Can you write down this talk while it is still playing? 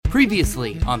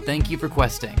Previously on Thank You for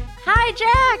Questing. Hi,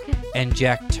 Jack. And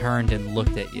Jack turned and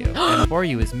looked at you. And before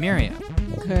you is Miriam.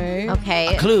 Okay.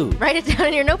 Okay. A clue. Write it down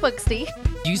in your notebook, Steve.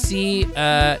 You see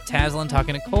Tazlin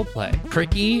talking to Coldplay.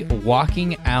 Cricky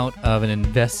walking out of an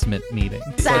investment meeting.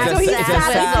 Sad So he's whistle.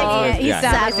 sad singing it. He's Yeah.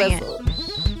 sad Sad singing it.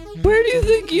 whistle. Where do you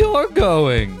think you're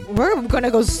going? We're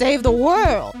gonna go save the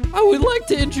world. I would like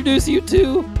to introduce you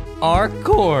to our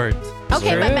court.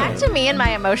 Okay, but back to me and my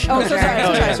emotional Oh, so sorry,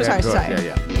 journey. so sorry, so sorry.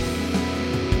 Yeah.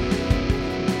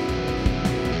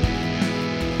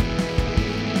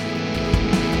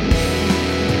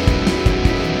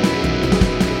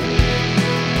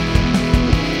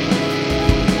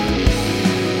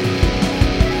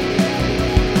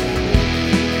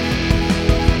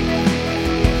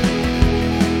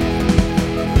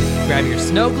 Grab your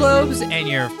snow globes and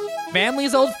your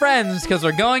family's old friends because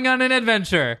we're going on an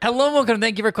adventure. Hello and welcome to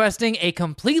Thank You for Questing, a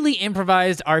completely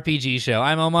improvised RPG show.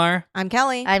 I'm Omar. I'm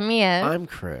Kelly. I'm Mia. I'm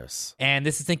Chris. And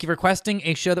this is Thank You for Questing,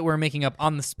 a show that we're making up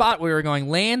on the spot. We were going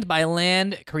land by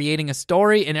land, creating a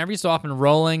story, and every so often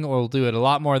rolling. We'll do it a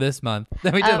lot more this month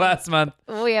than we did last month.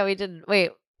 Oh, yeah, we did.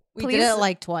 Wait, we please, did it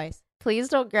like twice. please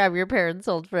don't grab your parents'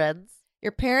 old friends.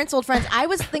 Your parents' old friends. I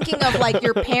was thinking of like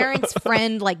your parents'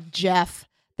 friend, like Jeff,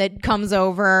 that comes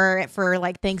over for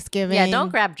like Thanksgiving. Yeah, don't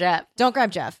grab Jeff. Don't grab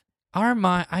Jeff.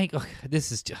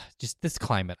 This is just this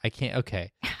climate. I can't.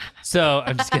 Okay, so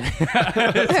I'm just kidding.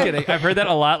 I'm just kidding. I've heard that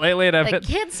a lot lately, and I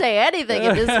can't say anything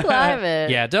in this climate.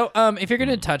 Yeah, don't. If you're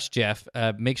gonna touch Jeff,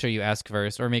 make sure you ask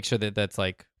first, or make sure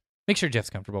make sure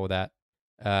Jeff's comfortable with that.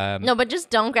 No, but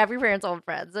just don't grab your parents' old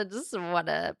friends. I just want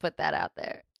to put that out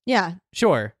there. Yeah.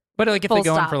 Sure, but like if Full they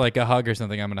go in stop. for like a hug or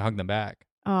something, I'm gonna hug them back.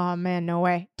 Oh man, no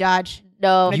way. Dodge.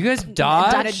 No. You guys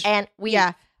dodge? And we.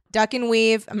 Yeah. Duck and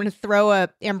weave. I'm gonna throw a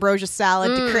ambrosia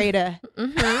salad to create a.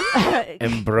 Mhm.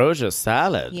 Ambrosia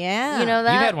salad. Yeah. You know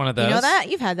that? You've had one of those. You know that?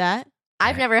 You've had that.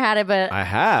 I've never had it, but I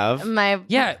have. my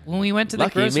Yeah, when we went to the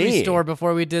Lucky grocery me. store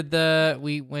before we did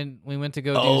we went to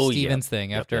go do Oh, Steven's yep.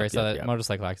 thing Yep, after yep, I saw yep, that yep.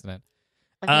 motorcycle accident.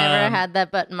 I've never Um, had that,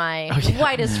 but my oh, yeah.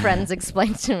 whitest friends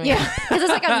explained to me. Yeah. Because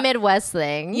it's like a Midwest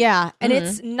thing. Yeah, and Mhm.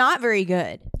 it's not very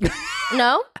good.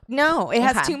 No? No, it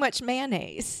has Okay. too much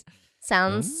mayonnaise.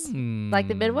 Sounds like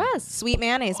the Mm. Midwest. Sweet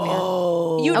mayonnaise, man.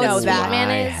 Oh, You know sweet that.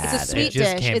 mayonnaise. I It's a had sweet It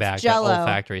just dish. came It's back. Jell-O. That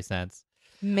olfactory sense.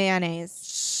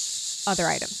 Mayonnaise. Other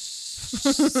item.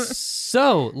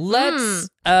 So let's.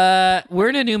 We're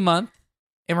in a new month,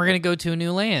 and we're gonna go to a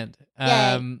new land.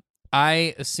 Yay.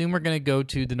 I assume we're gonna go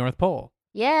to the North Pole,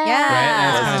 Yeah. right? Yeah.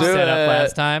 That's Let's kind of do set it. up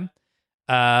last time.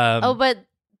 Oh, but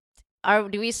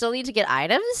do we still need to get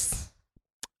items?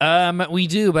 We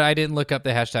do, but I didn't look up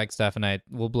the hashtag stuff, and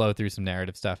we'll blow through some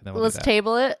narrative stuff, and then we'll Let's do that.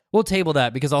 table it. We'll table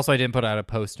that because also I didn't put out a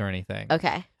post or anything.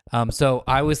 Okay. So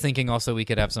I was thinking also we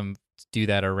could have do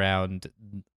that around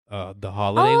the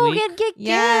holiday week. Get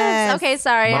Yes. gifts. Okay,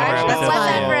 sorry. One of our I just left episodes.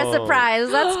 that for a surprise.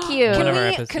 That's cute. One of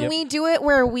our Can episodes, yep. we do it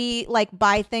where we like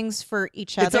buy things for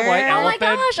each other? It's a white Oh my elephant.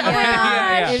 gosh, oh my Yeah,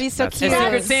 gosh. yeah. It'd be so That's cute. a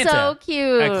Secret That's Santa. so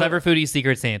cute. A clever foodie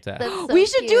Secret Santa. That's so We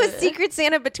should do a cute. Secret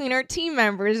Santa between our team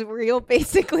members where you'll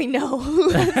basically know who.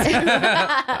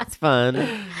 It's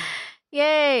fun.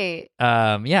 Yay.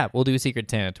 Yeah, we'll do a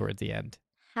Secret Santa towards the end.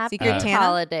 Happy Secret Santa?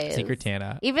 holidays. Secret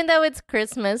Santa. Even though it's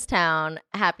Christmas town,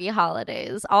 happy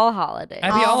holidays. All holidays.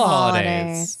 Happy All all holidays.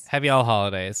 holidays. Happy all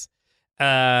holidays.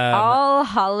 All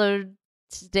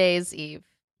holidays Eve.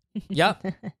 Yep.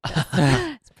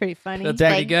 It's pretty funny. That's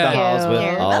Deck pretty good. the halls with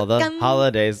You're all the welcome.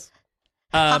 holidays.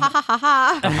 Ha ha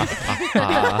ha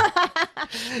ha.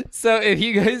 So if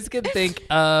you guys can think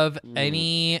of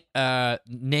any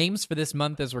names for this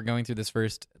month as we're going through this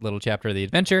first little chapter of the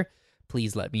adventure,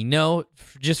 please let me know.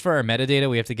 Just for our metadata,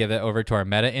 we have to give it over to our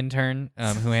meta intern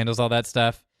who handles all that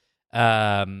stuff.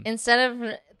 Instead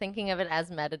of thinking of it as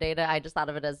metadata, I just thought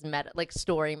of it as like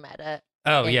story meta.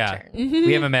 Oh, yeah. intern.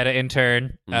 We have a meta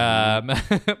intern.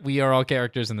 We are all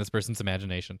characters in this person's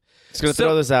imagination. Just gonna So-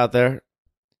 throw this out there.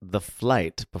 The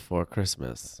flight before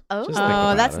Christmas. Oh. Just think Oh,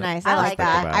 about that's it. nice. I I like like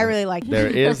that. that. I really like There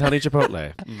that. is honey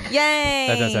chipotle. Yay.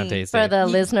 That does sound tasty. For the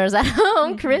listeners at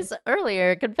home, Chris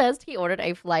earlier confessed he ordered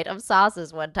a flight of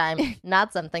sauces one time,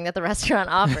 not something that the restaurant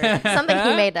offered, something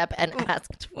he made up and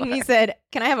asked for. When he said,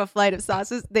 "Can I have a flight of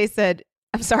sauces?" They said,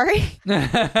 "I'm sorry."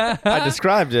 I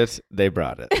described it. They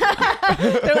brought it.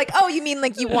 They're like, "Oh, you mean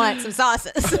like you want some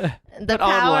sauces?" The But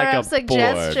on power like of a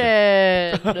board.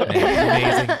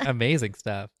 suggestion. amazing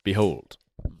stuff. Behold.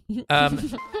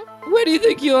 Where do you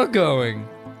think you're going?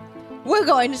 We're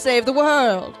going to save the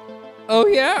world. Oh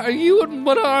yeah, are you in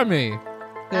what army?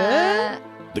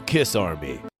 The Kiss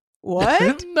Army.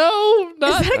 What? No,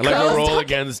 not. that I'd like to roll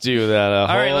against you that All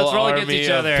right, whole let's roll against army each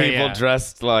of other, people yeah.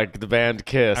 dressed like the band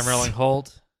Kiss. I'm rolling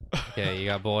Holt. Okay, you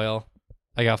got Boyle.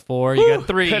 I got 4. You got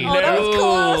 3. Oh, that was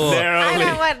close. Ooh. I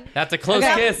got one. That's a close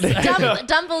Okay. kiss.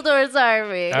 Dumbledore's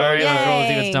army. All right, let's roll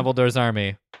against Yay. Dumbledore's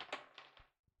army.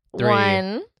 3.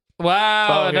 1.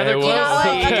 Wow, Okay, another well, close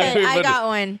Oh, scene. okay, I got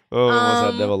one. Oh, almost had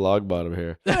Um, Neville Longbottom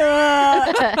here.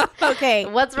 Okay.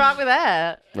 What's wrong with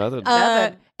that? Nothing.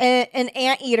 An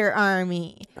anteater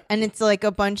army, and it's like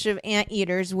a bunch of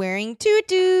anteaters wearing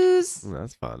tutus.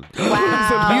 That's fun.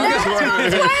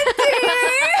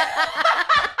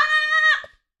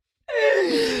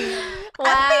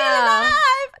 Wow.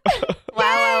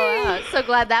 Wow. So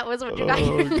glad that was what you got.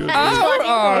 Oh, goodness. Our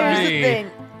army. Here's the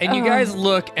thing. And you guys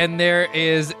look, and there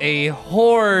is a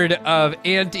horde of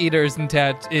anteaters in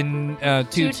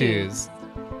tutus.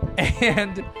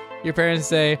 And your parents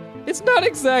say, it's not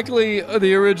exactly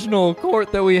the original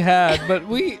court that we had, but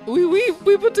we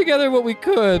put together what we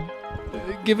could,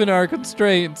 given our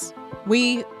constraints.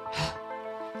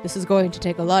 This is going to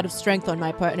take a lot of strength on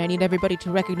my part, and I need everybody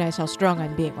to recognize how strong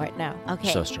I'm being right now.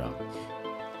 Okay. So strong.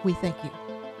 We thank you.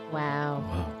 Wow.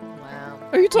 Wow. Wow.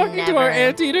 Are you talking to our Never.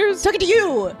 anteaters? Talking to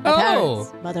you, my Oh.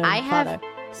 parents, mother and I have father.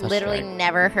 Such literally strength.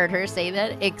 never heard her say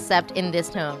that except in this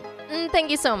tone.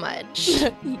 Thank you so much.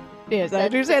 Yes, I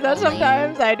That's do say that only-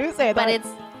 sometimes. I do say that. But it's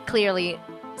clearly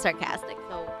sarcastic.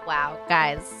 So, wow,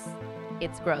 guys,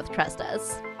 it's growth. Trust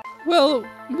us. Well,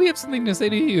 we have something to say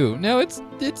to you. Now, it's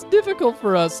difficult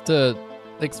for us to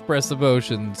express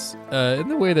emotions in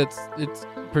the way that's it's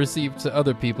perceived to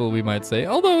other people, we might say.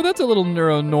 Although that's a little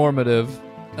neuronormative,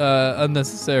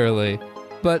 unnecessarily.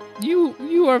 But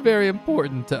you are very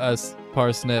important to us,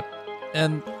 Parsnip,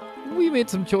 and we made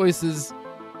some choices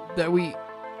that we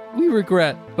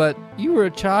regret. But you were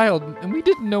a child, and we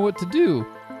didn't know what to do.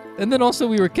 And then also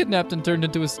we were kidnapped and turned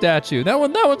into a statue. That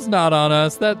one's not on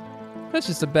us. That's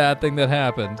just a bad thing that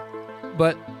happened.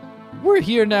 But we're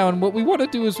here now, and what we want to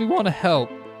do is we want to help.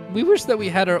 We wish that we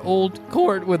had our old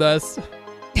court with us.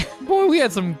 Boy, we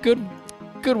had some good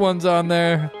ones on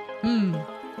there.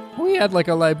 We had like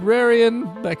a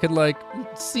librarian that could like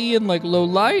see in like low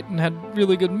light and had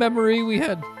really good memory. We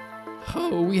had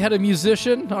a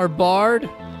musician, our bard,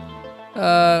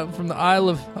 from the Isle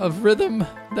of Rhythm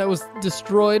that was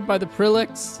destroyed by the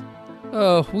Prolix.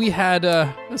 Oh, we had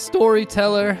a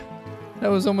storyteller that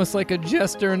was almost like a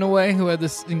jester in a way, who had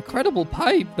this incredible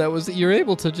pipe you're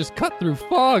able to just cut through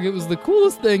fog. It was the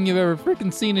coolest thing you've ever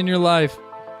freaking seen in your life.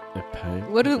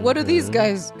 What do these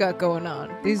guys got going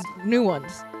on? These new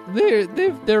ones.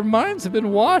 Their minds have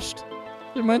been washed.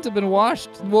 Their minds have been washed.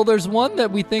 Well, there's one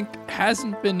that we think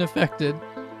hasn't been affected,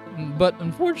 but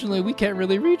unfortunately we can't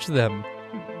really reach them.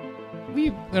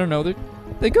 I don't know,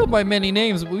 they go by many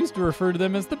names, but we used to refer to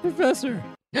them as the Professor.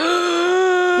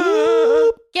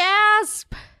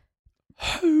 Gasp!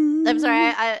 I'm sorry,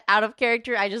 I out of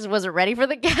character. I just wasn't ready for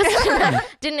the gasp.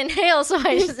 Didn't inhale, so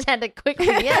I just had to quickly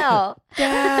yell.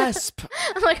 Gasp!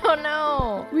 I'm like, oh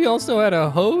no. We also had a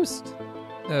host,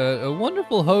 a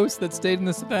wonderful host that stayed in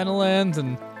the Savannah Lands,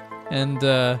 and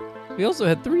we also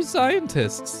had 3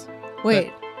 scientists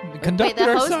Wait, that conducted the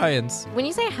our host- science. When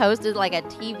you say host, is it like a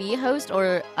TV host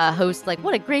or a host? Like,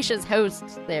 what a gracious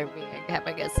host they're being,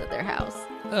 I guess, at their house.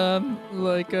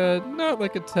 Not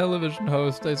like a television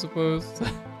host, I suppose.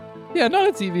 Yeah, not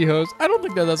a TV host. I don't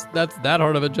think that's that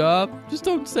hard of a job. Just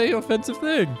don't say offensive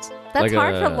things. That's Like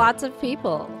hard for a- lots of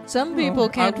people. some people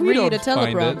can't we read a don't find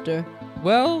it. teleprompter.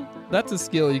 Well, that's a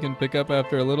skill you can pick up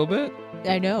after a little bit.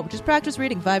 I know. Just practice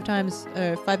reading 5 minutes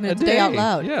a day out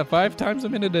loud. Yeah, 5 times a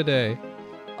minute a day.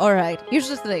 All right. Here's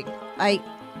the thing.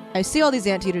 I see all these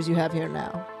anteaters you have here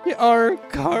now. Yeah, our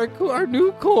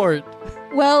new court.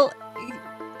 Well,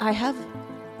 I have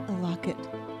a locket.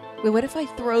 Wait, what if I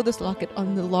throw this locket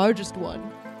on the largest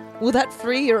one? Will that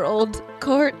free your old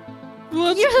court?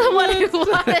 Let's, You're the one who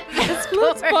let's- wanted this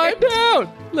Let's court. find out.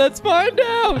 Let's find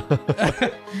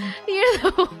out.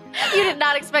 You did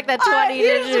not expect that 20,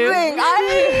 Here's did the you? thing.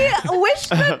 I wish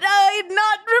that I'd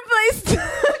not replaced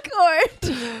the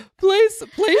court.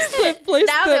 place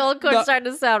Now the old court's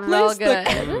starting to sound real place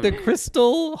good. the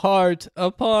crystal heart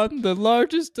upon the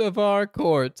largest of our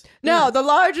courts. No, the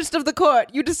largest of the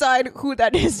court. You decide who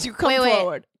that is. You come Wait.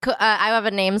 forward. I have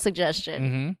a name suggestion.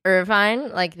 Mm-hmm.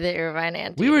 Irvine, like the Irvine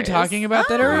Anteaters. We were talking about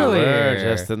that We earlier. were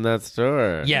just in that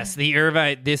store. Yes, the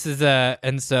Irvine. This is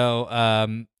and so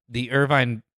the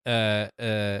Irvine,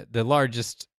 the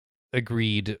largest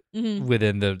agreed Mhm.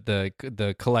 within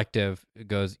the collective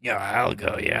goes. Yeah, I'll go.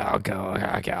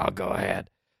 Okay, I'll go ahead.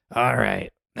 All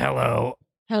right. Hello.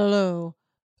 Hello.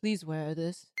 Please wear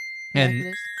this. And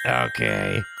necklace.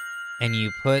 okay. And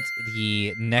you put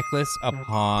the necklace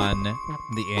upon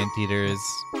the anteater's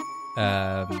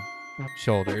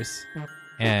shoulders,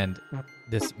 and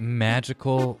this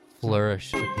magical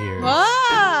flourish appears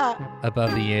Ah!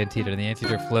 above the anteater. The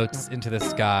anteater floats into the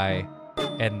sky,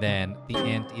 and then the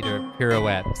anteater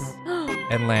pirouettes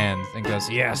and lands and goes,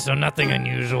 yeah, so nothing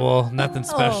unusual, nothing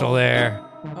special Oh. there.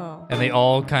 Oh. And they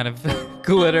all kind of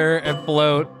glitter and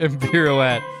float and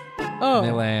pirouette, and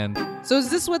they Oh. land. So is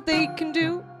this what they can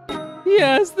do?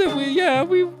 Yes,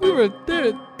 we were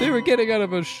there. They were getting out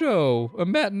of a show, a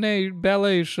matinee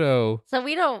ballet show. So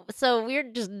we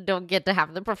just don't get to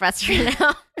have the professor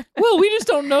now. Well, we just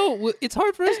don't know. It's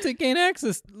hard for us to gain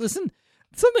access. Listen,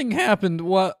 something happened.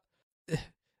 What?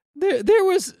 There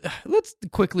was. Let's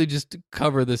quickly just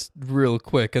cover this real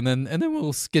quick, and then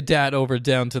we'll skedat over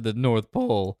down to the North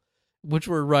Pole, which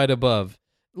we're right above.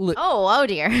 Oh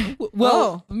dear.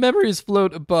 Well, memories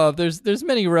float above. There's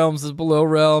many realms. There's below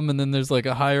realm, and then there's like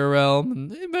a higher realm,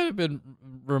 and it might have been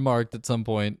remarked at some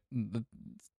point.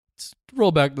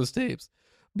 Roll back those tapes,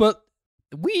 but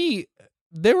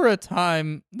there was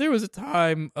a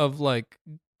time of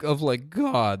like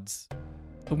gods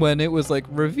when it was like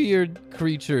revered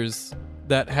creatures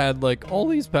that had like all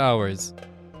these powers.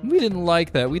 We didn't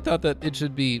like that. We thought that it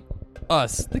should be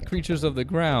us, the creatures of the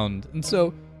ground, and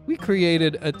so we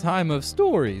created a time of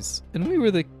stories, and we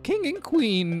were the king and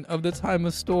queen of the time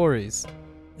of stories.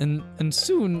 And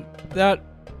soon that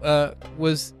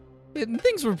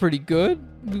things were pretty good,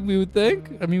 we would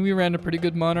think. I mean, we ran a pretty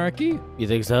good monarchy. You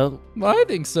think so? I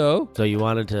think so. So you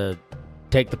wanted to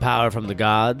take the power from the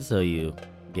gods, so you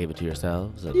gave it to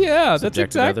yourselves? And Yeah, that's subjected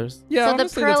exactly. others? Yeah, so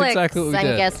honestly, the that's Prolix, exactly what we I'm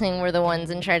did. guessing, were the ones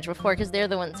in charge before because they're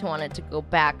the ones who wanted to go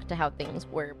back to how things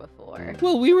were before.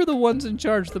 Well, we were the ones in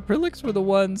charge. The Prolix were the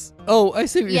ones. Oh, I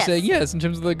see what you're Yes. saying. Yes, in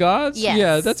terms of the gods. Yes.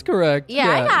 Yeah, that's correct. Yeah,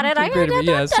 I got it. I got it.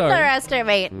 Yeah, Don't sorry.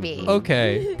 underestimate me.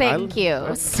 Okay. Thank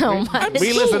you so much.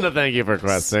 We listen to Thank You for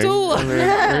Questing.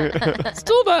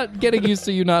 Still not getting used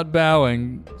to you not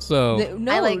bowing. So.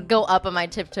 No. I like go up on my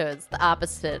tiptoes, the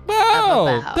opposite Wow,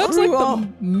 of a bow. that's like Well, the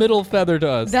middle feather to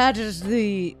us. That is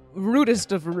the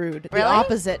rudest of rude. Really? The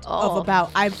opposite of Oh. a bow.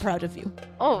 I'm proud of you.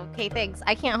 Oh, okay, thanks.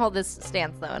 I can't hold this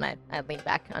stance though, and I lean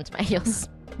back onto my heels.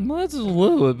 Well, that's a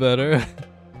little bit better.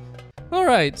 All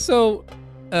right, so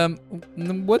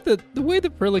what the way the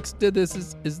Prolix did this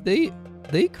is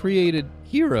they created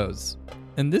heroes,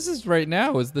 and this is right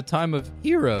now is the time of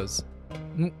heroes.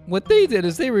 What they did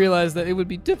is they realized that it would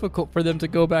be difficult for them to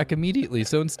go back immediately,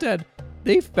 so instead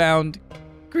they found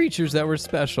creatures that were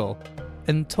special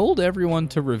and told everyone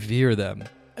to revere them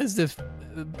as if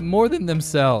more than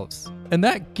themselves. And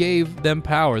that gave them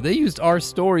power. They used our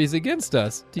stories against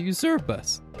us to usurp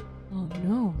us. Oh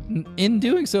no. In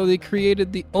doing so, they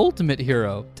created the ultimate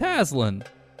hero, Tazlin.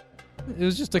 It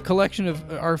was just a collection of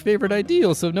our favorite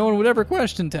ideals, so no one would ever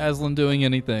question Tazlin doing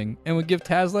anything, and would give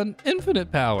Tazlin infinite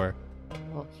power.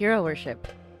 Well, hero worship.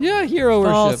 Yeah, hero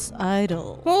False worship.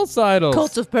 idol. False idols.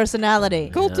 Cult of personality.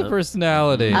 Cult of Yep.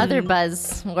 personality. Other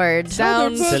buzzwords.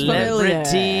 Sounds familiar.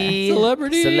 Celebrity.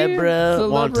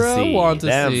 Want to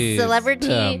Them. see. Celebrity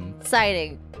Them.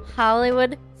 sighting.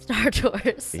 Hollywood Star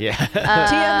Tours. Yeah.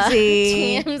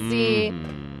 TMZ. TMZ.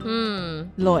 Mhm.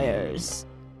 Lawyers.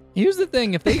 Here's the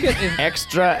thing: if they get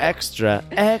Extra, extra,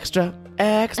 extra,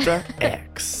 extra,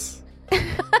 X.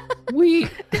 we,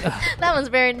 That one's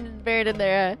buried in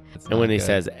there. And when he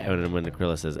says, when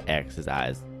Aquila says X, his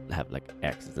eyes have like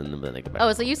X's in them, and they go back.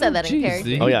 Oh, so you said that in Jeez, character.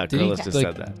 did he- Oh, yeah, did he, Krillus just like,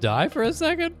 said that. Die for a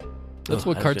second. That's Oh,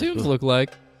 what I was just- cartoons look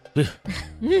like.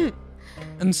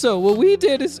 And so what we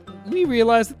did is we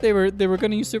realized that they were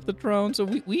going to usurp the throne, so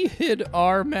we hid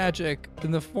our magic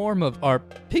in the form of our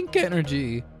pink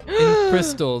energy in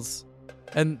crystals.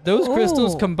 And those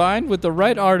crystals Oh. combined with the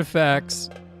right artifacts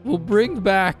will bring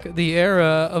back the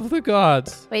era of the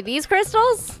gods. Wait, these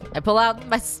crystals? I pull out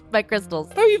my crystals.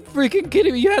 Are you freaking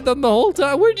kidding me? You had them the whole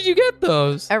time. Where did you get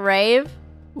those? A rave?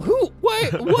 Who?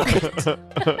 Wait, what?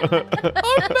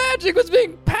 Our magic was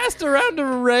being passed around a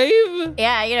rave?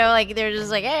 Yeah, you know, like they're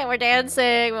just like, hey, we're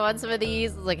dancing. We want some of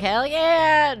these. It's like, hell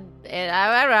yeah. And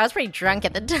I don't know. I was pretty drunk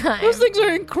at the time. Those things are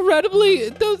incredibly. I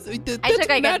That's took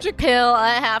like magic. a pill, a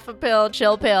half a pill,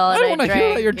 chill pill. I And don't want to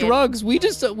hear about your drank it. drugs. We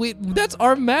just that's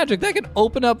our magic. That can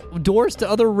open up doors to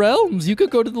other realms. You could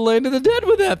go to the land of the dead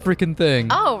with that freaking thing.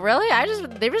 Oh, really?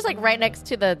 They were just like right next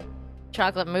to the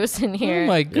chocolate mousse in here. Oh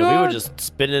my god! Yeah, we were just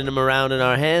spinning them around in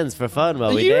our hands for fun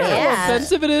while we you know danced. how Yeah.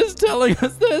 offensive it is telling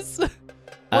us this. Would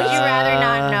you rather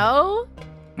not know?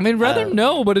 I mean, rather Uh,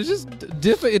 no, but it's just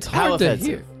different. It's How hard to offensive?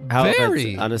 hear. How Very,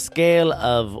 offensive? On a scale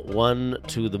of 1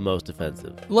 to the most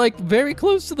offensive. like very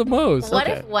close to the most. What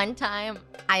Okay. if one time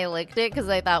I licked it because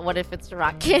I thought, what if it's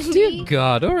rock candy? Dear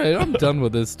God! All right, I'm done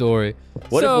with this story.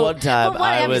 What So- if one time But what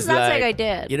I if was it's not like, saying I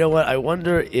did? you know what? I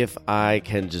wonder if I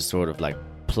can just sort of like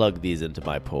plug these into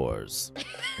my pores.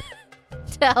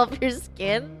 To help your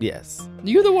skin. Yes.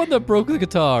 You're the one that broke the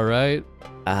guitar, right?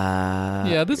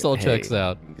 Yeah, this all checks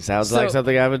out. Sounds So- like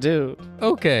something I would do.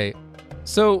 Okay.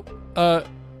 So,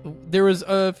 there was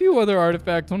a few other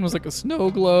artifacts. One was like a snow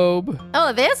globe.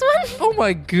 Oh, this one? Oh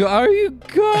my god, are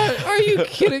you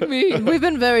kidding me? We've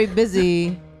been very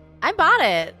busy. I bought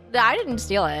it. I didn't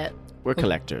steal it. We're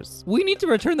collectors. We need to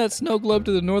return that snow globe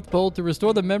to the North Pole to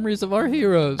restore the memories of our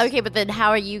heroes. Okay, but then how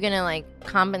are you gonna like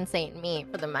compensate me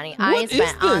for the money I What is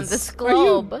spent on this? this Are you-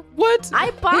 globe? What?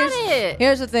 I bought it.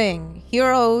 Here's the thing.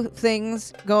 Hero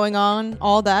things going on,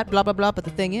 all that, blah, blah, blah. But the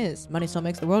thing is, money still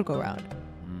makes the world go round.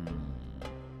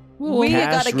 Well, We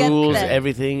Cash gotta get rules that.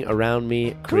 everything around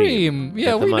me. cream.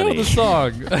 Yeah, Get the we know money. the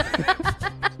song.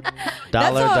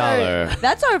 Dollar.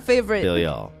 That's our favorite. Bill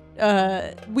y'all.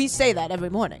 We say that every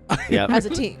morning Yep. as a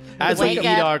team. As we Wake eat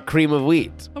up. our cream of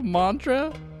wheat. A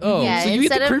mantra? Oh, Yeah, so you eat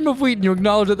instead the of- cream of wheat and you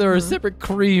acknowledge that there are separate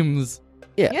creams.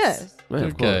 Yes. Yes. Yeah, of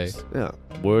Okay. course. Yeah.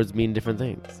 Words mean different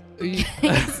things.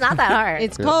 It's not that hard.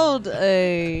 It's called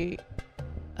a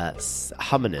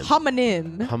Homonym.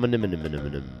 homonym.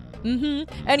 Homonym.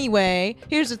 Anyway,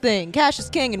 here's the thing. Cash is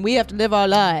king and we have to live our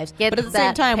lives. Get but at the same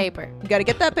that time, paper. we got to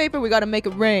get that paper. We got to make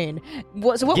it rain.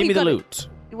 So what Give we me the gotta- loot.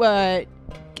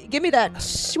 Give me that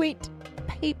sweet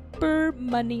paper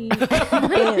money.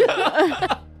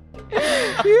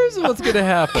 Here's what's gonna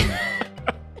happen.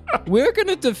 We're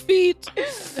gonna defeat.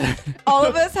 All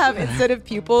of us have, instead of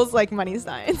pupils, like money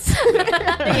signs.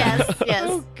 Yes, yes.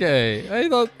 Okay, I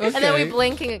thought. Okay. And then we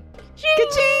blink and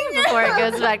ka-ching before it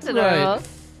goes back to normal. Right.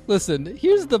 Listen,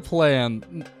 here's the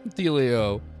plan,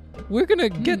 Delio. We're gonna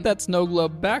get that snow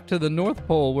globe back to the North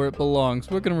Pole where it belongs.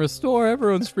 We're gonna restore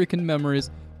everyone's freaking memories.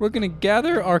 We're gonna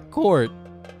gather our court,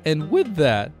 and with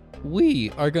that, we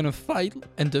are gonna fight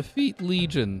and defeat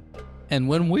Legion. And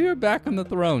when we're back on the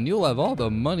throne, you'll have all the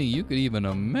money you could even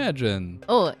imagine.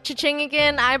 Oh, cha-ching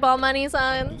again, eyeball money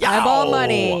signs. Eyeball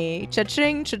money.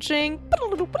 Cha-ching, cha-ching.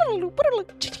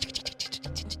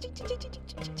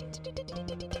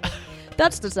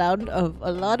 That's the sound of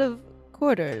a lot of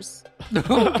quarters.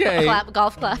 Okay. Clap,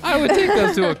 golf clap. I would take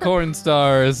those to a corn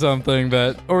star or something,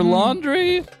 but or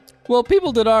laundry. Well,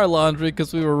 people did our laundry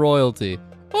because we were royalty.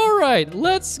 All right,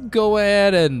 let's go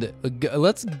ahead and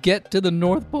let's get to the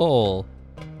North Pole.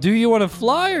 Do you want to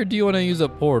fly or do you want to use a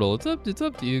portal? It's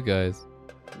up to you guys.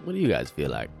 What do you guys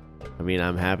feel like? I mean,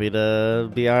 I'm happy to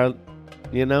be our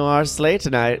sleigh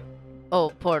tonight.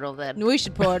 Oh, portal then. We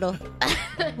should portal.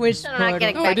 We should I'm not portal.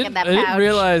 getting I back in didn't, that I didn't pouch.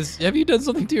 realize. Have you done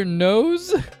something to your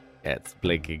nose? It's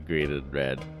blinking green and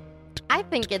red. I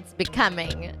think it's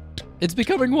becoming. It's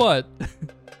becoming what?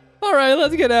 All right,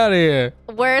 let's get out of here.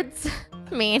 Words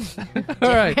mean All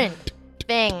right. different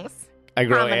things. I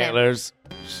grow Prominent. antlers.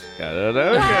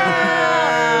 Okay.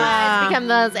 It's become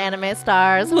those anime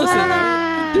stars. Listen,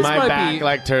 this My might back be.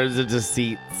 like turns into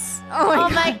seats. Oh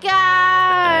my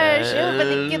gosh!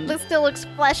 Ew, but it still looks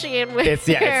fleshy and weird. It's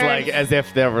like as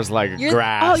if there was like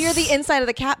grass. Oh, you're the inside of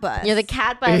the cat bus. You're the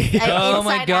cat bus. Oh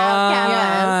my inside out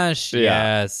cat gosh! Yeah.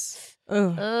 Yes.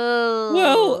 Ugh. bus. Ooh.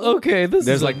 Well, okay. This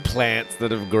There's is like plants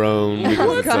that have grown because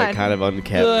Oh, it's like God. kind of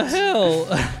unkept. the hell.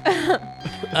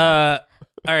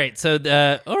 All right. So,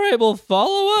 all right. Well,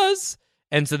 follow us.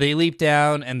 And so they leap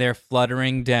down, and they're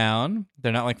fluttering down.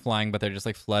 They're not like flying, but they're just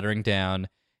like fluttering down.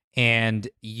 And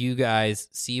you guys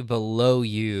see below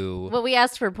you. Well, we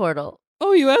asked for a portal.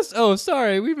 Oh, you asked? Oh,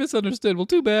 sorry. We misunderstood. Well,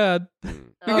 too bad. You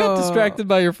got Oh. distracted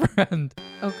by your friend.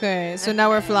 Okay, so now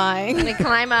we're I'm flying. gonna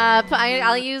climb up.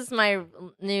 I'll use my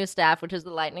new staff, which is the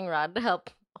lightning rod, to help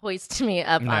hoist me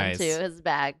up Nice. onto his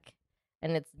back.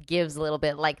 And it gives a little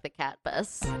bit like the cat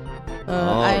bus.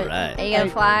 All I- right. Are you gonna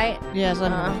fly? Yes,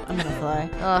 I'm Uh-huh. gonna fly.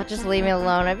 Oh, just leave me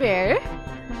alone up here.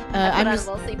 I'm Put just.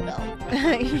 on a little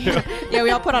seatbelt. Yeah,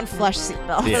 we all put on flesh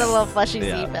seatbelts. Put a little fleshy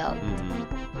Yeah. seatbelt.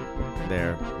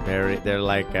 They're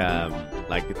like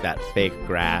that fake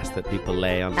grass that people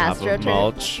lay on top AstroTurf? of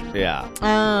mulch. Yeah,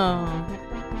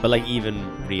 Oh. but like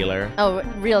even realer. Oh,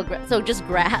 real grass. So just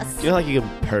grass. You know, like you can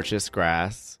purchase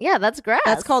grass. Yeah, that's grass.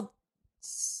 That's called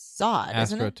sod,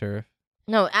 isn't it? AstroTurf.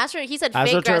 No, astro. He said AstroTurf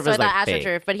fake grass, so I is like thought fake.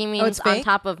 astroturf, but he it's means on fake?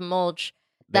 top of mulch.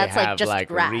 They That's like have just like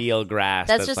grass. real grass.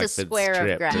 That's just like a been square of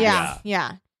stripped. grass. Yeah,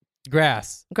 yeah.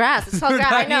 Grass. Grass. It's called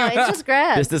grass. I know. It's just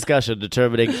grass. This discussion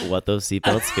determining what those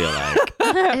seatbelts feel like.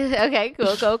 Okay,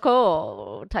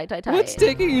 cool. Tight. What's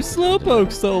taking you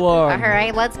slowpoke so long? All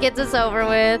right, let's get this over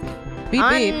with. Beep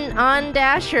beep. On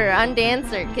Dasher, on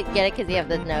Dancer. Get it? Because you have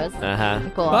the nose. Uh-huh.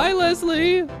 Cool. Bye,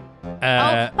 Leslie. Oh,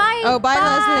 bye. Oh, bye,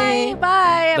 Leslie. Bye.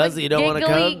 Have Leslie, a you don't wanna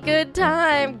giggly come? good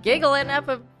time. Giggling up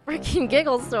a freaking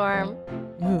giggle storm.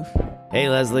 Oof. Hey,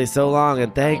 Leslie, so long,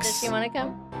 and Does thanks she want to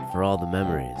come? for all the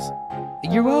memories.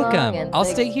 You're Long welcome. and I'll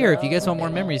thick stay here. If you guys so want more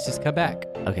memories, just come back.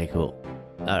 Okay, cool.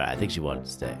 All right, I think she wanted to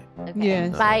stay. Okay.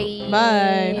 Yes. Bye.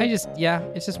 Bye.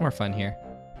 It's just more fun here.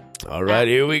 All right,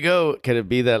 here we go. Can it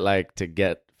be that, like, to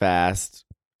get fast,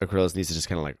 Acrylis needs to just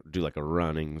kind of, like, do, like, a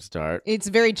running start? It's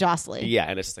very jostly. Yeah,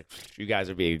 and it's just like, you guys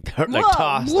are being, like, Whoa,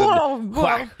 tossed. whoa, and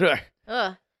whoa.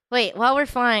 Ugh. Wait, while we're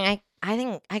flying, I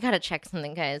think I gotta check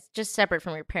something, guys. Just separate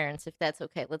from your parents, if that's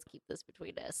okay. Let's keep this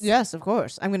between us. Yes, of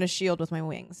course. I'm going to shield with my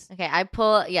wings. Okay, I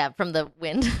pull, from the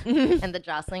wind and the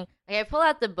jostling. Okay, I pull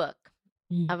out the book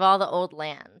of all the old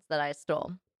lands that I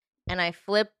stole. And I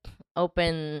flip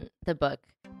open the book.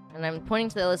 And I'm pointing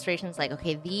to the illustrations like,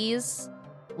 okay, these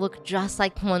look just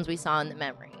like the ones we saw in the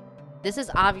memory. This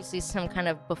is obviously some kind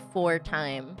of before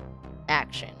time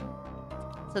action.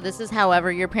 So this is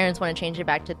however your parents want to change it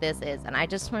back to this is. And I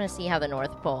just want to see how the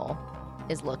North Pole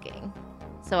is looking.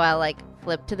 So I'll like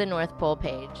flip to the North Pole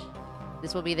page.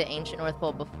 This will be the ancient North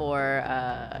Pole before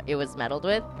it was meddled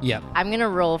with. Yep. I'm going to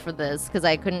roll for this because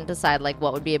I couldn't decide like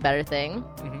what would be a better thing.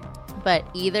 But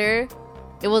either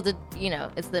it will,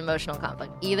 it's the emotional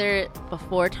conflict. Either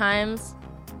before times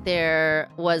there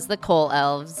was the coal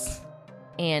elves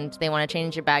and they want to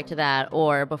change it back to that,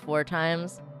 or before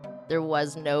times there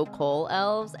was no coal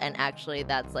elves and actually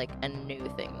that's like a new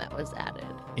thing that was added.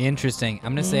 Interesting.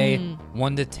 I'm going to say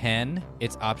 1 to 10,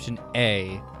 it's option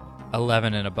A.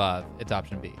 11 and above, it's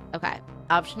option B. Okay.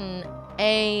 Option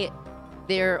A,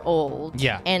 they're old.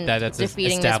 Yeah. And that's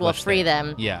defeating this will established free there.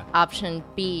 them. Yeah. Option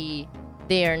B,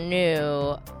 they're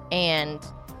new and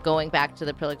going back to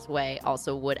the Prilix way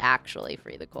also would actually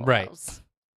free the coal Right. elves.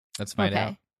 Let's find Okay.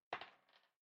 out.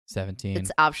 17.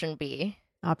 It's option B.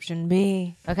 Option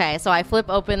B. Okay, so I flip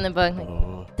open the book.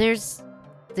 Like,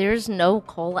 there's no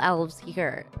coal elves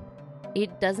here.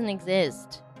 It doesn't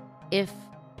exist.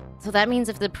 So that means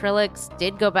if the Prilix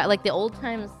did go back, like the old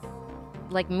times,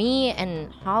 like me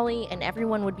and Holly and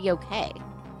everyone would be okay.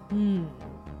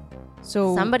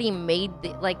 So Somebody made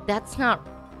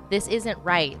this isn't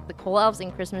right. The coal elves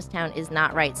in Christmas Town is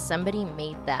not right. Somebody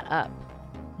made that up.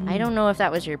 I don't know if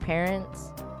that was your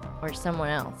parents or someone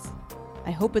else.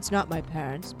 I hope it's not my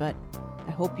parents, but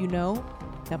I hope you know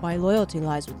that my loyalty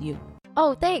lies with you.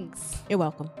 Oh, thanks. You're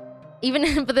welcome. Even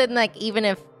if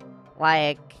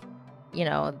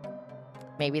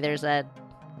maybe there's a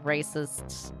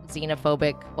racist,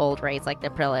 xenophobic old race like the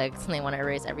Prilix and they want to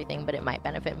erase everything, but it might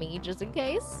benefit me just in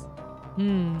case. I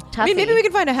mean, Tussy. maybe we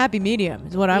can find a happy medium,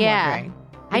 is what I'm wondering.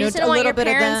 I You just know, didn't a want little your bit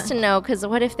of parents that. to know, because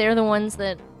what if they're the ones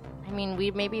that,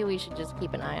 maybe we should just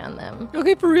keep an eye on them.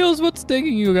 Okay, for reals, what's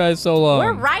taking you guys so long?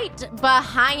 We're right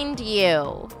behind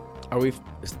you.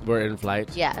 We're in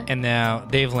flight? Yeah. And now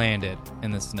they've landed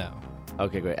in the snow.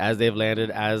 Okay, great. As they've landed,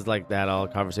 as like that, all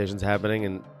conversations happening,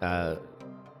 and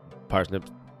Parsnip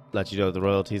lets you know the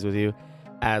royalties with you.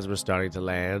 As we're starting to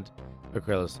land,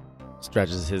 Acrylis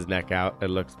stretches his neck out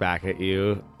and looks back at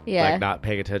you, Yeah. like not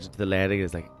paying attention to the landing.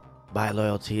 Is like, my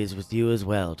loyalty is with you as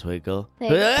well, Twinkle.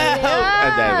 Thank you.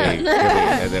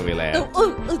 and then we land.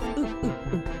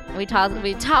 We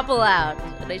topple out,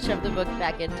 and I shove the book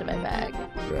back into my bag.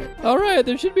 Right. All right,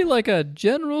 there should be like a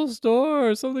general store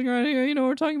or something around here. You know,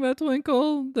 we're talking about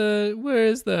Twinkle. Where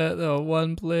is the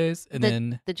one place? And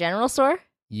then The general store?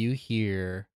 you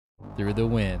hear through the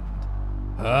wind.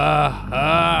 Ah,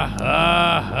 ah,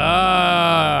 ah,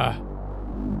 ah.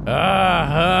 Ah,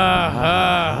 ah,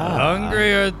 ah.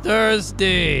 Hungry or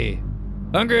thirsty?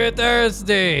 Hungry or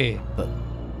thirsty?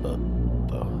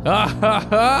 Ah, ha,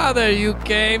 ha. There you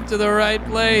came to the right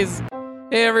place.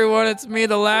 Hey, everyone, it's me,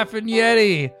 the Laughing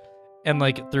Yeti. And,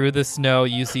 like, through the snow,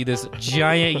 you see this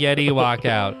giant Yeti walk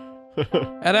out.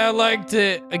 And I'd like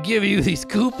to give you these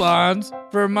coupons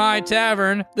for my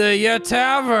tavern, the Ya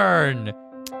Tavern.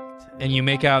 And you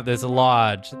make out this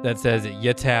lodge that says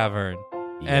Ya Tavern.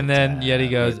 And then Yeti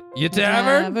goes, Ya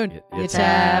Tavern? Ya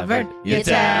tavern. Ya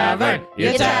tavern.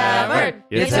 Ya tavern.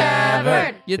 Ya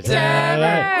tavern. Ya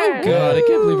Tavern. Oh, God, I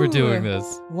can't believe we're doing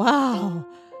this. Wow.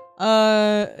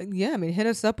 Yeah, I mean, hit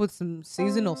us up with some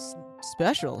seasonal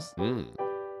specials.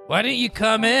 Why didn't you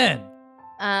come in?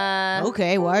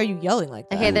 Okay, why are you yelling like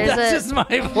that? Okay, That's just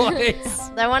my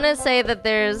voice. I want to say that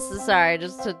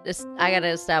I gotta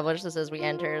establish this as we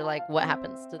enter, like, what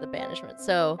happens to the banishment.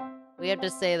 So we have to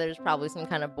say there's probably some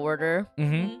kind of border.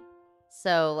 Mm-hmm.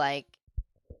 So, like,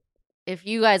 if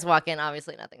you guys walk in,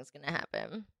 obviously nothing's gonna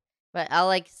happen. But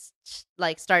I'll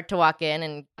start to walk in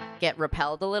and get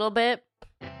repelled a little bit,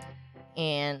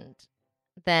 and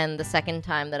then the second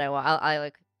time that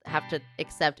I have to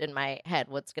accept in my head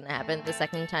what's gonna happen. The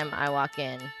second time I walk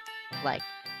in, like,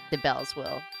 the bells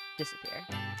will disappear.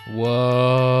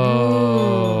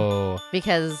 Whoa.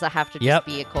 because I have to just Yep.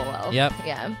 be a cool elf. Yep.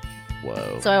 Yeah.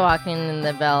 Whoa. So I walk in and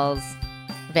the bells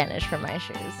vanish from my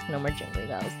shoes. No more jingly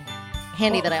bells.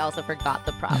 Handy that I also forgot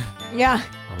the prop. Yeah.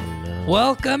 Oh, no.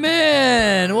 Welcome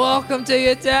in. Welcome to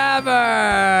your tavern.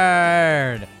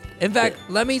 In fact,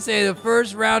 let me say the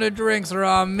first round of drinks are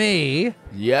on me.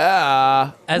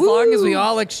 Yeah. As long as we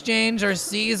all exchange our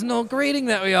seasonal greeting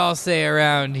that we all say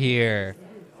around here.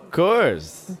 Of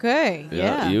course. Okay.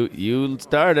 Yeah. You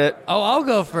start it. Oh, I'll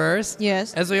go first.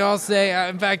 Yes. As we all say,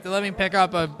 in fact, let me pick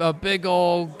up a big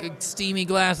old steamy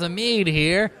glass of mead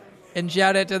here and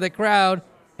shout it to the crowd.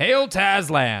 Hail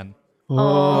Tazlan.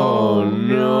 Oh,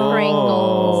 no.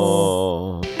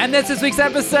 Pringles. And that's this week's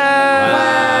episode.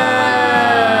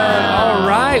 All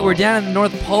right, we're down at the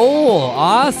North Pole.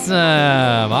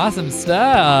 Awesome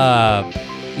stuff.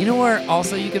 You know where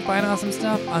also you can find awesome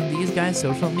stuff? On these guys'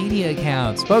 social media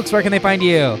accounts. Folks, where can they find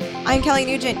you? I'm Kelly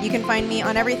Nugent. You can find me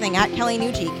on everything at Kelly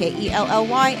Nugee,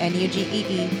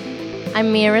 KELLYNUGEE.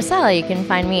 I'm Mia Rosella. You can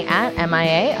find me at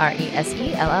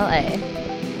MIARESELLA.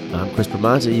 I'm Chris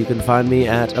Bramante. You can find me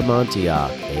at Amontioc,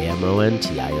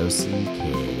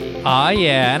 AMONTIOCK.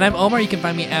 Yeah. And I'm Omar. You can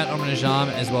find me at Omar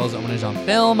Najam as well as Omar Najam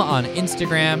Film on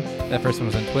Instagram. That first one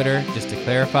was on Twitter, just to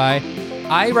clarify.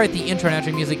 I write the intro and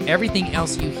outro music. Everything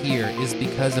else you hear is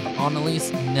because of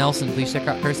Annalise Nelson. Please check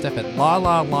out her stuff at La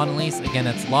La Annalise. Again,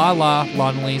 that's La La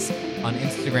Annalise on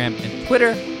Instagram and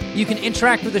Twitter. You can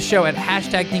interact with the show at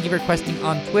hashtag Thank You for Questing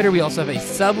on Twitter. We also have a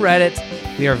subreddit.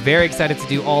 We are very excited to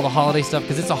do all the holiday stuff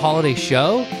because it's a holiday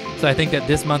show. So I think that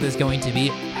this month is going to be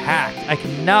packed. I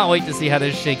cannot wait to see how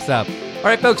this shakes up. All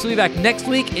right, folks, we'll be back next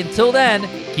week. Until then,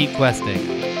 keep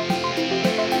questing.